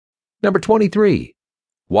Number 23.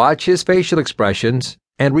 Watch his facial expressions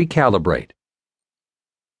and recalibrate.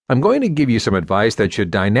 I'm going to give you some advice that should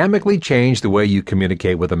dynamically change the way you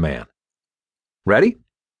communicate with a man. Ready?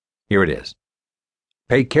 Here it is.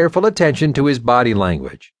 Pay careful attention to his body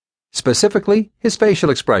language, specifically his facial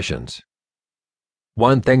expressions.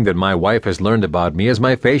 One thing that my wife has learned about me is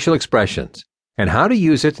my facial expressions and how to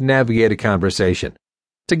use it to navigate a conversation.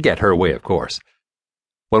 To get her way, of course.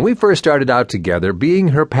 When we first started out together, being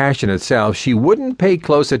her passionate self, she wouldn't pay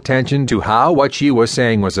close attention to how what she was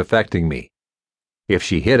saying was affecting me. If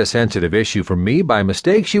she hit a sensitive issue for me by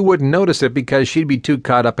mistake, she wouldn't notice it because she'd be too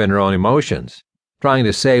caught up in her own emotions, trying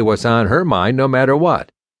to say what's on her mind no matter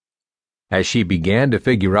what. As she began to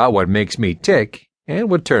figure out what makes me tick and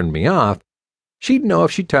what turned me off, she'd know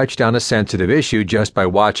if she touched on a sensitive issue just by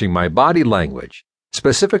watching my body language,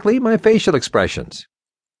 specifically my facial expressions.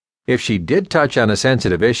 If she did touch on a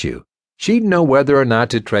sensitive issue, she'd know whether or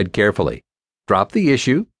not to tread carefully, drop the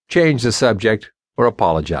issue, change the subject, or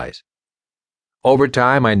apologize. Over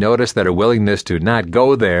time, I noticed that her willingness to not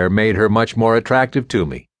go there made her much more attractive to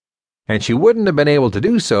me, and she wouldn't have been able to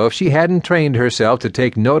do so if she hadn't trained herself to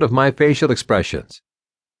take note of my facial expressions.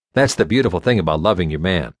 That's the beautiful thing about loving your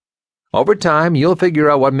man. Over time, you'll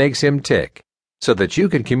figure out what makes him tick, so that you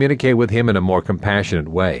can communicate with him in a more compassionate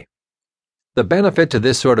way. The benefit to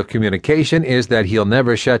this sort of communication is that he'll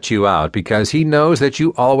never shut you out because he knows that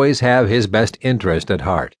you always have his best interest at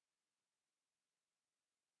heart.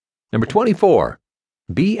 Number 24.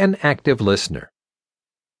 Be an active listener.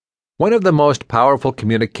 One of the most powerful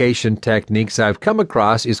communication techniques I've come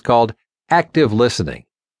across is called active listening.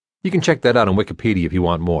 You can check that out on Wikipedia if you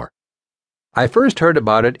want more. I first heard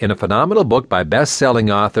about it in a phenomenal book by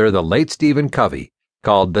best-selling author, the late Stephen Covey,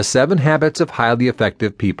 called The 7 Habits of Highly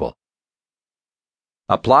Effective People.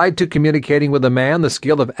 Applied to communicating with a man, the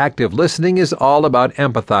skill of active listening is all about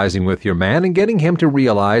empathizing with your man and getting him to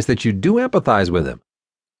realize that you do empathize with him.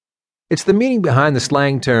 It's the meaning behind the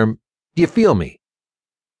slang term, "Do you feel me?"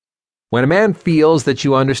 When a man feels that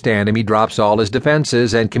you understand him, he drops all his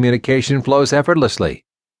defenses and communication flows effortlessly.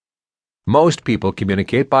 Most people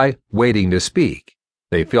communicate by waiting to speak.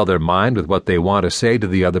 They fill their mind with what they want to say to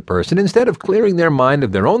the other person instead of clearing their mind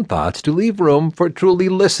of their own thoughts to leave room for truly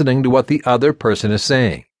listening to what the other person is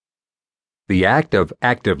saying. The act of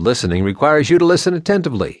active listening requires you to listen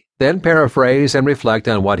attentively, then paraphrase and reflect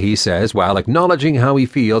on what he says while acknowledging how he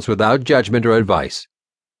feels without judgment or advice.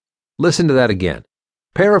 Listen to that again.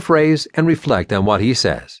 Paraphrase and reflect on what he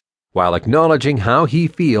says while acknowledging how he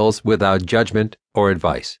feels without judgment or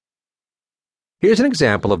advice. Here's an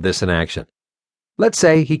example of this in action. Let's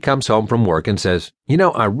say he comes home from work and says,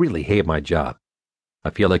 I really hate my job.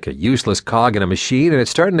 I feel like a useless cog in a machine and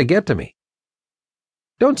it's starting to get to me.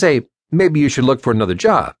 Don't say, maybe you should look for another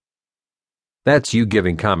job. That's you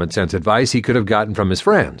giving common sense advice he could have gotten from his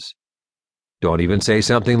friends. Don't even say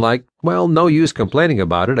something like, well, no use complaining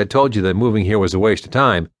about it. I told you that moving here was a waste of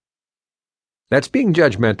time. That's being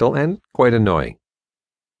judgmental and quite annoying.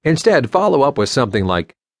 Instead, follow up with something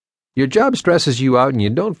like, your job stresses you out and you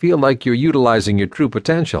don't feel like you're utilizing your true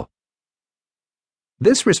potential.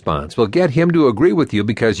 This response will get him to agree with you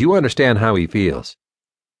because you understand how he feels.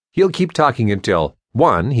 He'll keep talking until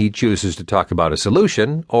 1. He chooses to talk about a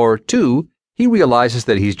solution, or 2. He realizes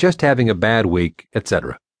that he's just having a bad week,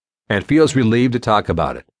 etc., and feels relieved to talk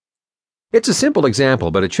about it. It's a simple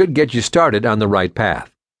example, but it should get you started on the right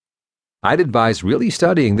path. I'd advise really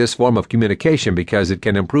studying this form of communication because it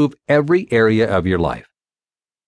can improve every area of your life.